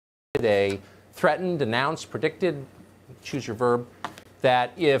today threatened, announced, predicted, choose your verb,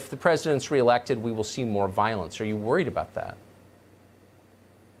 that if the president's reelected, we will see more violence. Are you worried about that?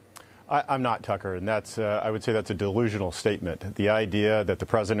 I'm not, Tucker, and that's, I would say that's a delusional statement. The idea that the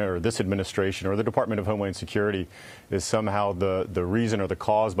president or this administration or the Department of Homeland Security is somehow the reason or the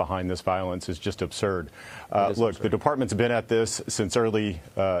cause behind this violence is just absurd. Look, absurd. The department's been at this since early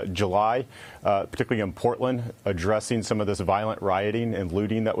July, particularly in Portland, addressing some of this violent rioting and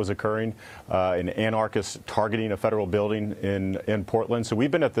looting that was occurring, and anarchists targeting a federal building in Portland. So we've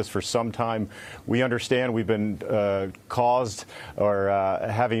been at this for some time. We understand we've been caused or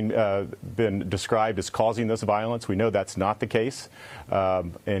having been described as causing this violence. We know that's not the case.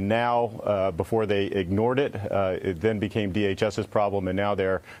 And now, before they ignored it, it then became DHS's problem, and now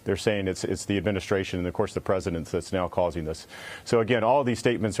they're saying it's the administration and, of course, the president that's now causing this. So, again, all of these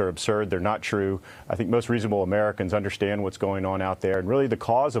statements are absurd. They're not true. I think most reasonable Americans understand what's going on out there. And really the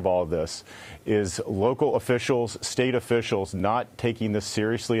cause of all of this is local officials, state officials not taking this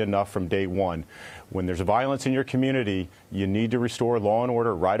seriously enough from day one. When there's violence in your community, you need to restore law and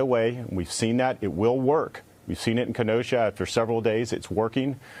order right away. We've seen that. It will work. We've seen it in Kenosha after several days. It's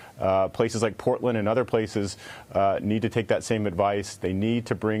working. Places like Portland and other places need to take that same advice. They need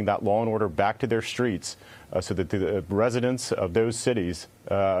to bring that law and order back to their streets so that the residents of those cities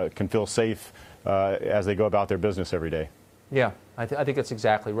can feel safe as they go about their business every day. Yeah, I think that's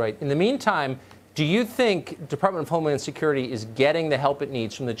exactly right. In the meantime, do you think Department of Homeland Security is getting the help it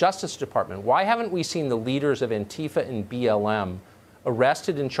needs from the Justice Department? Why haven't we seen the leaders of Antifa and BLM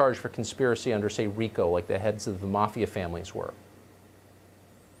arrested and charged for conspiracy under, say, RICO, like the heads of the mafia families were?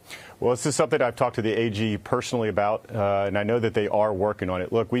 Well, this is something I've talked to the AG personally about, and I know that they are working on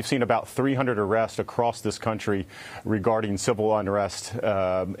it. Look, we've seen about 300 arrests across this country regarding civil unrest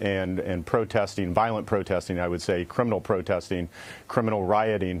and protesting, violent protesting, I would say, criminal protesting, criminal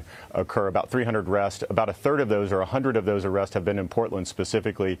rioting occur. About 300 arrests. About a third of those or 100 of those arrests have been in Portland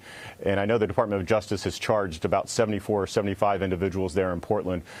specifically. And I know the Department of Justice has charged about 74 or 75 individuals there in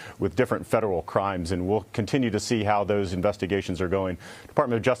Portland with different federal crimes. And we'll continue to see how those investigations are going.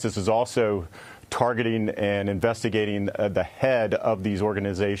 Department of Justice is also targeting and investigating the head of these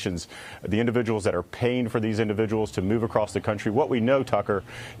organizations, the individuals that are paying for these individuals to move across the country. What we know, Tucker,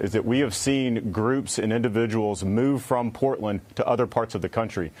 is that we have seen groups and individuals move from Portland to other parts of the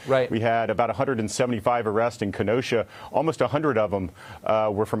country. Right. We had about 175 arrests in Kenosha. Almost 100 of them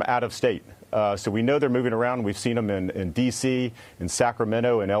were from out of state. So we know they're moving around. We've seen them in D.C., in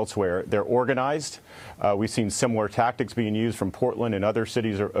Sacramento, and elsewhere. They're organized. We've seen similar tactics being used from Portland and other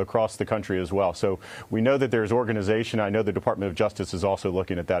cities across the country as well. So we know that there's organization. I know the Department of Justice is also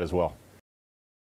looking at that as well.